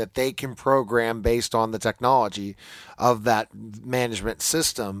user, that they can program based on the technology of that management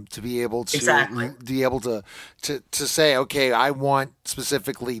system to be able to to say, okay, I want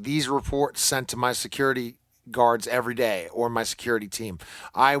specifically these reports sent to my security guards every day or my security team.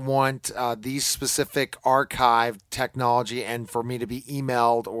 I want these specific archive technology and for me to be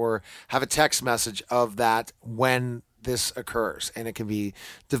emailed or have a text message of that when this occurs. And it can be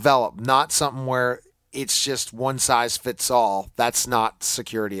developed, not something where it's just one size fits all. That's not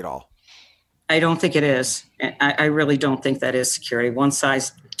security at all. I don't think it is. I really don't think that is security. One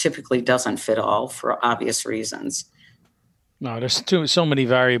size typically doesn't fit all for obvious reasons. No, there's so many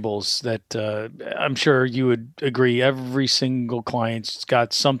variables that I'm sure you would agree. Every single client's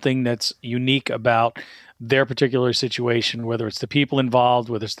got something that's unique about their particular situation, whether it's the people involved,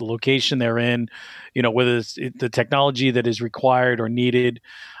 whether it's the location they're in, whether it's the technology that is required or needed.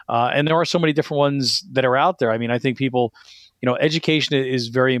 And there are so many different ones that are out there. I mean, I think people, education is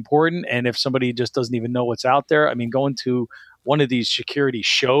very important. And if somebody just doesn't even know what's out there, I mean, going to one of these security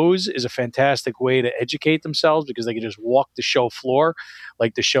shows is a fantastic way to educate themselves because they can just walk the show floor,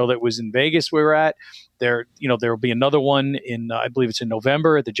 like the show that was in Vegas we were at. There will be another one in, I believe it's in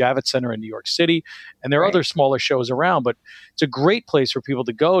November at the Javits Center in New York City. And there are other smaller shows around, but it's a great place for people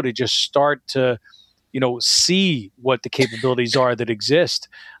to go to just start to, see what the capabilities are that exist.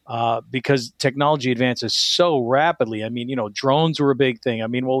 Because technology advances so rapidly. I mean, drones were a big thing. I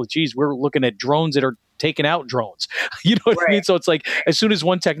mean, well, geez, we're looking at drones that are taking out drones. You know what I mean? So it's like as soon as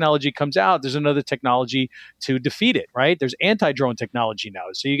one technology comes out, there's another technology to defeat it, right? There's anti-drone technology now.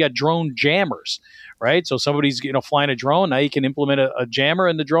 So you got drone jammers, right? So somebody's flying a drone. Now you can implement a jammer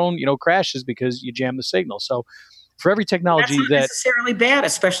and the drone crashes because you jam the signal. So for every technology that's not necessarily bad,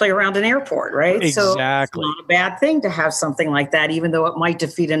 especially around an airport, right? Exactly. So it's not a bad thing to have something like that, even though it might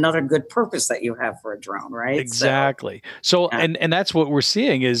defeat another good purpose that you have for a drone, right? Exactly. So and that's what we're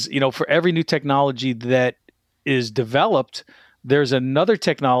seeing is, for every new technology that is developed, there's another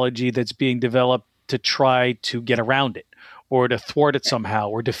technology that's being developed to try to get around it, or to thwart it somehow,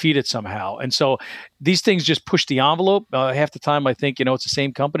 or defeat it somehow. And so these things just push the envelope. Half the time I think, it's the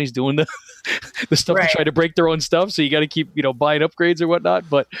same companies doing the stuff to try to break their own stuff. So you got to keep, buying upgrades or whatnot.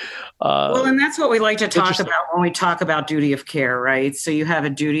 But well, and that's what we like to talk about when we talk about duty of care, right? So you have a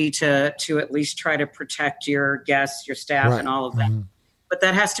duty to at least try to protect your guests, your staff, and all of that. Mm-hmm. But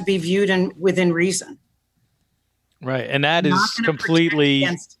that has to be viewed within reason. Right. And that is completely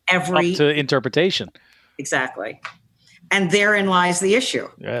up to interpretation. Exactly. And therein lies the issue.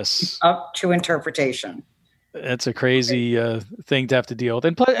 Yes. Up to interpretation. That's a crazy thing to have to deal with.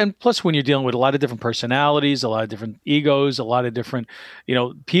 And plus, when you're dealing with a lot of different personalities, a lot of different egos, a lot of different,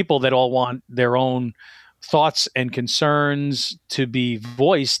 people that all want their own thoughts and concerns to be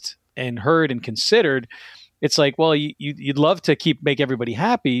voiced and heard and considered, it's like, well, you'd love to make everybody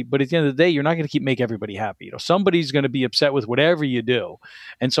happy, but at the end of the day, you're not going to make everybody happy. Somebody's going to be upset with whatever you do.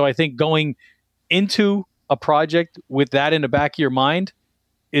 And so I think going into a project with that in the back of your mind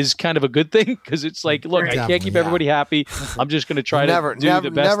is kind of a good thing because it's like, look, I can't keep everybody happy. I'm just going to try to do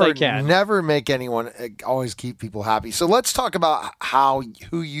the best I can. Never make anyone, always keep people happy. So let's talk about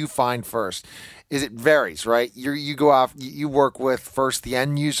who you find first. It varies, right? You go off, you work with first the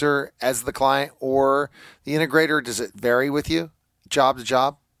end user as the client or the integrator. Does it vary with you, job to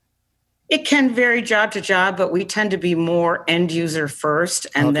job? It can vary job to job, but we tend to be more end user first,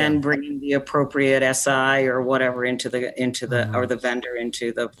 and then bringing the appropriate SI or whatever into the or the vendor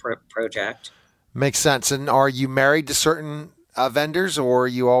into the project. Makes sense. And are you married to certain vendors, or are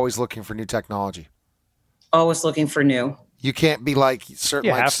you always looking for new technology? Always looking for new. You can't be like certain,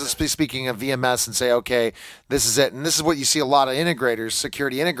 You like have to. speaking of VMS and say, okay, this is it. And this is what you see a lot of integrators,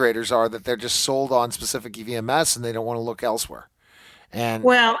 security integrators are, that they're just sold on specific VMS and they don't want to look elsewhere. And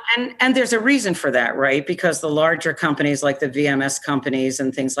Well, and there's a reason for that, right? Because the larger companies like the VMS companies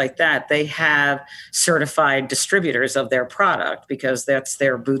and things like that, they have certified distributors of their product because that's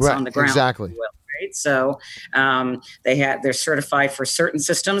their boots right, on the ground. exactly. If you will, right? So they're certified for certain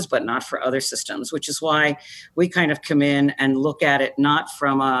systems, but not for other systems, which is why we kind of come in and look at it not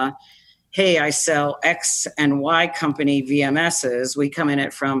from a, hey, I sell X and Y company VMSs. We come in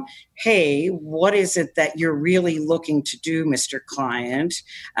it from, hey, what is it that you're really looking to do, Mr. Client?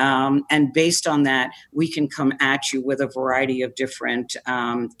 And based on that, we can come at you with a variety of different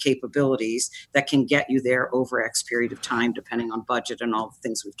capabilities that can get you there over X period of time, depending on budget and all the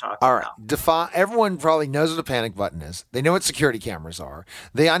things we've talked All right. about. Everyone probably knows what a panic button is. They know what security cameras are.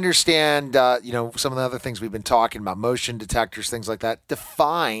 They understand, some of the other things we've been talking about, motion detectors, things like that.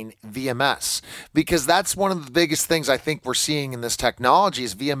 Define VMS, because that's one of the biggest things I think we're seeing in this technology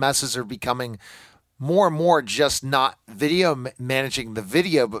is VMSs are becoming more and more just not managing the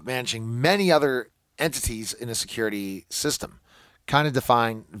video, but managing many other entities in a security system. Kind of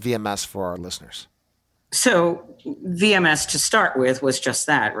define VMS for our listeners. So VMS to start with was just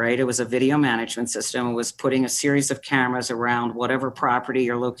that, right? It was a video management system. It was putting a series of cameras around whatever property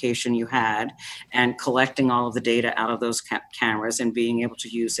or location you had and collecting all of the data out of those cameras and being able to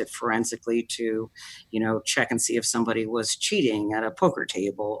use it forensically to, check and see if somebody was cheating at a poker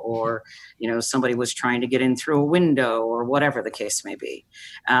table or, somebody was trying to get in through a window or whatever the case may be.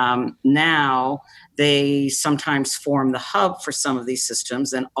 Now they sometimes form the hub for some of these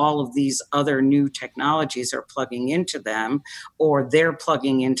systems, and all of these other new technologies are plugging into them, or they're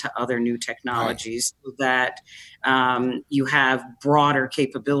plugging into other new technologies, right, so that you have broader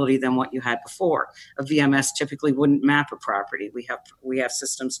capability than what you had before. A VMS typically wouldn't map a property. We have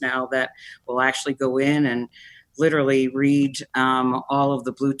systems now that will actually go in and literally read all of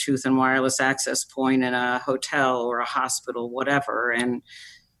the Bluetooth and wireless access point in a hotel or a hospital, whatever, and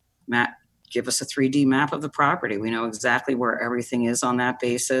give us a 3D map of the property. We know exactly where everything is on that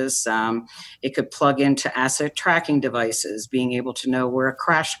basis. It could plug into asset tracking devices, being able to know where a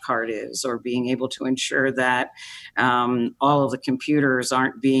crash cart is, or being able to ensure that all of the computers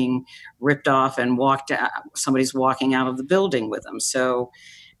aren't being ripped off and somebody's walking out of the building with them. So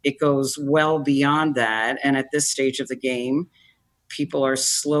it goes well beyond that. And at this stage of the game, people are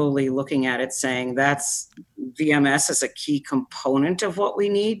slowly looking at it saying that's VMS is a key component of what we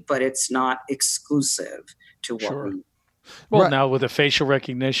need, but it's not exclusive to what we need. Well, now with the facial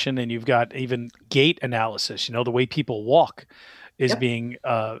recognition, and you've got even gait analysis, the way people walk is being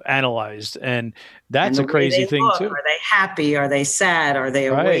analyzed. And that's a crazy thing too. Are they happy? Are they sad? Are they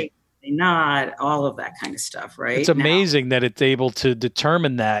awake? Not all of that kind of stuff, right? It's amazing that it's able to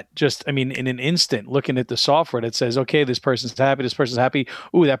determine that in an instant, looking at the software that says, okay, this person's happy.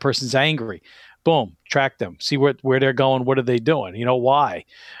 Ooh, that person's angry. Boom, track them, see where they're going. What are they doing? Why?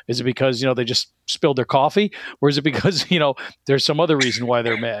 Is it because, they just spilled their coffee, or is it because, there's some other reason why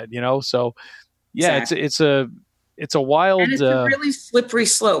they're mad, So yeah, exactly. It's a wild, and it's a really slippery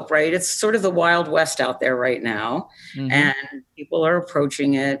slope, right? It's sort of the Wild West out there right now. Mm-hmm. And people are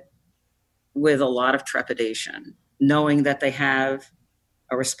approaching it with a lot of trepidation, knowing that they have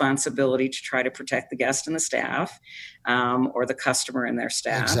a responsibility to try to protect the guest and the staff, or the customer and their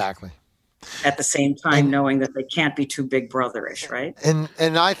staff. Exactly. At the same time, knowing that they can't be too big brotherish, right?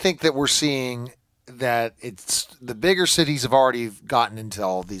 And I think that we're seeing that it's the bigger cities have already gotten into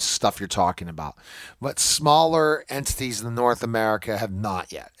all these stuff you're talking about, but smaller entities in North America have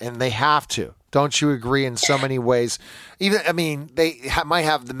not yet, and they have to. Don't you agree? In so many ways, they might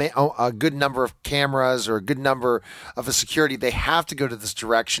have a good number of cameras or a good number of a security. They have to go to this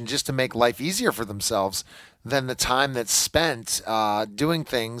direction just to make life easier for themselves than the time that's spent doing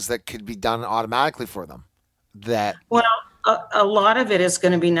things that could be done automatically for them. A lot of it is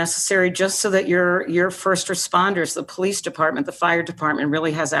going to be necessary just so that your first responders, the police department, the fire department,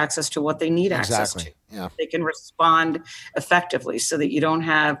 really has access to what they need access to. Yeah. They can respond effectively so that you don't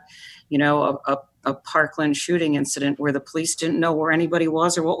have, a Parkland shooting incident where the police didn't know where anybody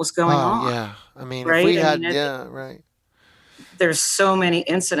was or what was going on. Yeah. Right? If we had, right. There's so many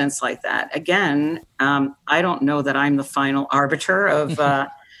incidents like that. Again, I don't know that I'm the final arbiter of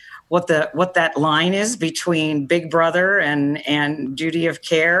what that line is between Big Brother and duty of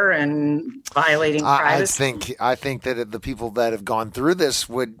care and violating privacy. I think that the people that have gone through this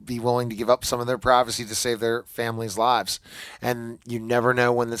would be willing to give up some of their privacy to save their families' lives. And you never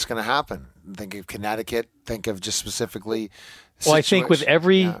know when that's going to happen. Think of Connecticut. Think of just specifically. Well, I think with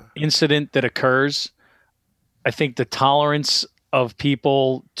every incident that occurs, I think the tolerance of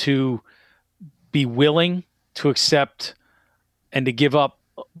people to be willing to accept and to give up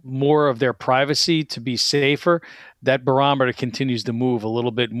more of their privacy to be safer, that barometer continues to move a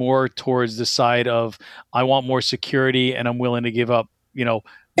little bit more towards the side of, I want more security and I'm willing to give up,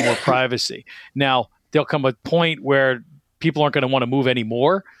 more privacy. Now, there'll come a point where people aren't going to want to move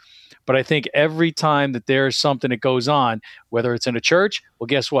anymore. But I think every time that there's something that goes on, whether it's in a church, well,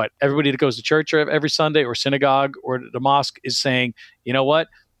 guess what? Everybody that goes to church every Sunday or synagogue or the mosque is saying, you know what?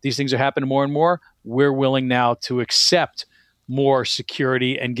 These things are happening more and more. We're willing now to accept more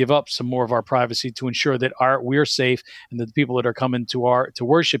security and give up some more of our privacy to ensure that we're safe and that the people that are coming to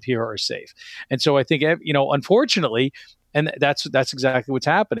worship here are safe. And so I think, unfortunately, and that's exactly what's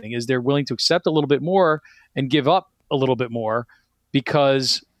happening, is they're willing to accept a little bit more and give up a little bit more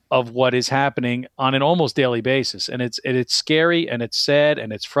because of what is happening on an almost daily basis. And it's scary and it's sad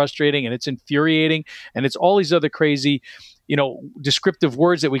and it's frustrating and it's infuriating and it's all these other crazy, descriptive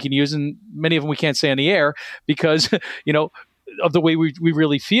words that we can use, and many of them we can't say on the air because, of the way we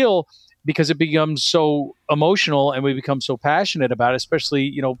really feel, because it becomes so emotional and we become so passionate about it,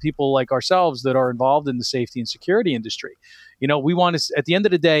 especially, people like ourselves that are involved in the safety and security industry. We want to, at the end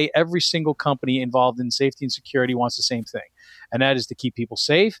of the day, every single company involved in safety and security wants the same thing. And that is to keep people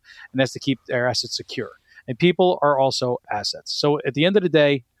safe, and that's to keep their assets secure. And people are also assets. So at the end of the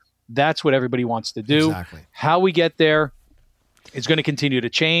day, that's what everybody wants to do. Exactly. How we get there is going to continue to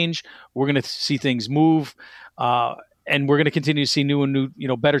change. We're going to see things move, and we're going to continue to see new,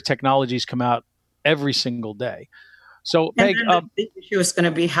 better technologies come out every single day. So, Peg, the issue is going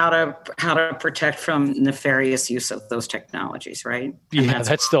to be how to protect from nefarious use of those technologies, right? And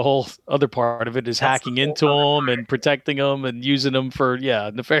that's the whole other part of it, is hacking into them and protecting them and using them for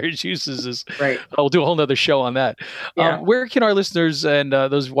nefarious uses. Right. I'll do a whole nother show on that. Yeah. Where can our listeners and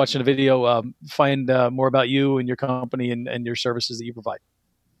those watching the video find more about you and your company and your services that you provide?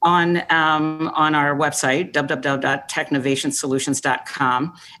 On our website,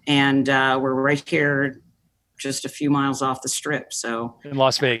 www.technovationsolutions.com, and we're right here, just a few miles off the strip. So in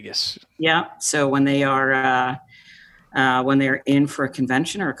Las Vegas. Yeah. So when they're in for a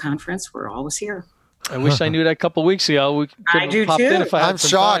convention or a conference, we're always here. I wish I knew that a couple of weeks ago. We I do popped too. In if I had I'm some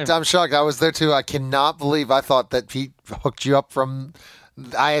shocked. time. I'm shocked. I was there too. I cannot believe I thought that Pete hooked you up from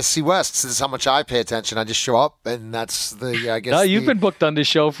ISC West. This is how much I pay attention. I just show up, and that's I guess. No, you've been booked on this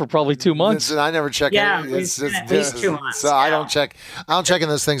show for probably 2 months. I never check. Yeah, it's at least 2 months. So I don't check. I don't check in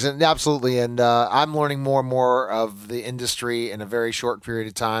those things, and absolutely. And I'm learning more and more of the industry in a very short period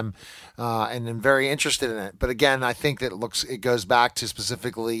of time, and I'm very interested in it. But again, I think that it goes back to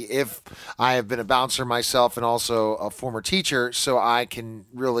specifically if I have been a bouncer myself and also a former teacher, so I can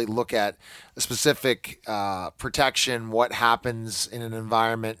really look at a specific protection, what happens in an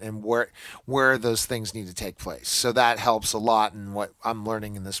environment, and where those things need to take place. So that helps a lot in what I'm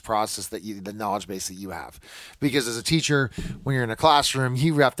learning in this process, the knowledge base that you have. Because as a teacher, when you're in a classroom,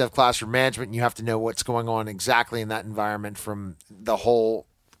 you have to have classroom management, and you have to know what's going on exactly in that environment from the whole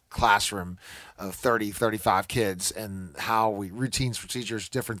classroom of 30, 35 kids, and routines, procedures,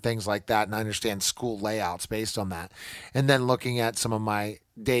 different things like that. And I understand school layouts based on that. And then looking at some of my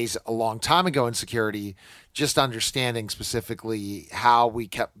days a long time ago in security, just understanding specifically how we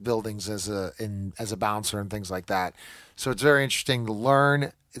kept buildings as a bouncer and things like that. So it's very interesting to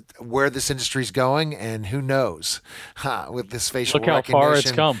learn where this industry is going, and who knows with this facial recognition. Look how far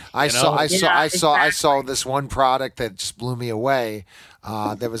it's come. I saw this one product that just blew me away.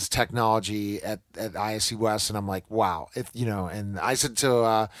 There was technology at ISC West, and I'm like, wow. And I said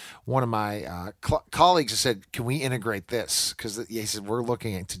to one of my colleagues, I said, can we integrate this? Because he said, we're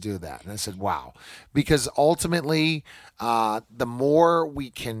looking to do that. And I said, wow. Because ultimately, the more we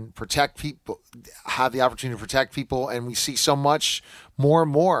can protect people, have the opportunity to protect people, and we see so much more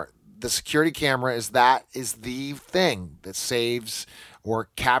and more, the security camera is the thing that saves or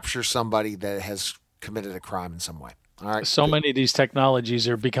captures somebody that has committed a crime in some way. All right. So many of these technologies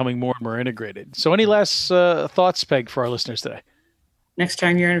are becoming more and more integrated. So any last thoughts, Peg, for our listeners today? Next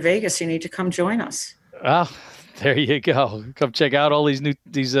time you're in Vegas, you need to come join us. There you go. Come check out all these neat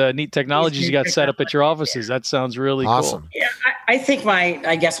technologies you got set up at your offices. That sounds really awesome. Cool. Yeah, I think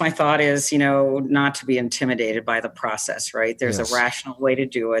my thought is, not to be intimidated by the process, right? There's a rational way to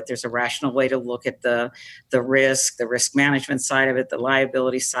do it. There's a rational way to look at the risk management side of it, the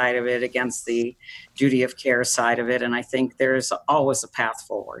liability side of it against the duty of care side of it. And I think there's always a path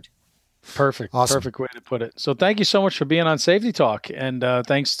forward. Perfect. Awesome. Perfect way to put it. So thank you so much for being on Safety Talk. And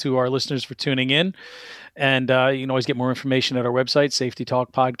thanks to our listeners for tuning in. And you can always get more information at our website,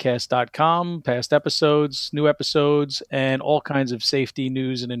 safetytalkpodcast.com, past episodes, new episodes, and all kinds of safety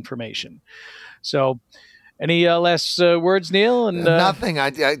news and information. So Any last words, Neil? And nothing.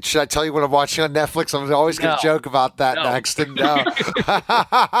 Should I tell you what I'm watching on Netflix? I'm always going to joke about that next. And no,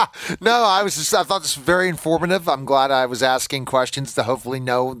 no. I thought this was very informative. I'm glad I was asking questions to hopefully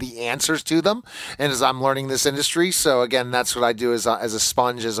know the answers to them. And as I'm learning this industry, so again, that's what I do as a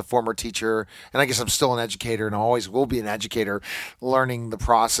sponge, as a former teacher, and I guess I'm still an educator, and always will be an educator, learning the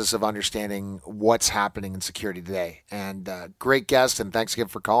process of understanding what's happening in security today. And great guest, and thanks again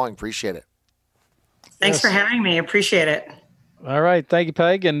for calling. Appreciate it. Thanks for having me. Appreciate it. All right. Thank you,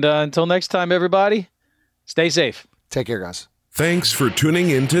 Peg. And until next time, everybody, stay safe. Take care, guys. Thanks for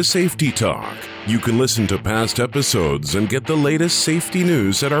tuning in to Safety Talk. You can listen to past episodes and get the latest safety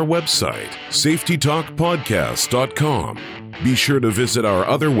news at our website, safetytalkpodcast.com. Be sure to visit our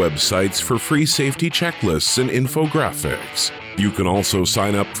other websites for free safety checklists and infographics. You can also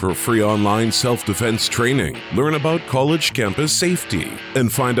sign up for free online self-defense training, learn about college campus safety,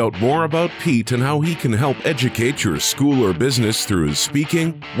 and find out more about Pete and how he can help educate your school or business through his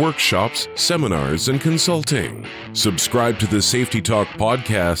speaking, workshops, seminars, and consulting. Subscribe to the Safety Talk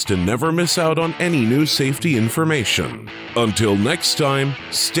podcast and never miss out on any new safety information. Until next time,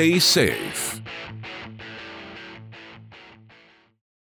 stay safe.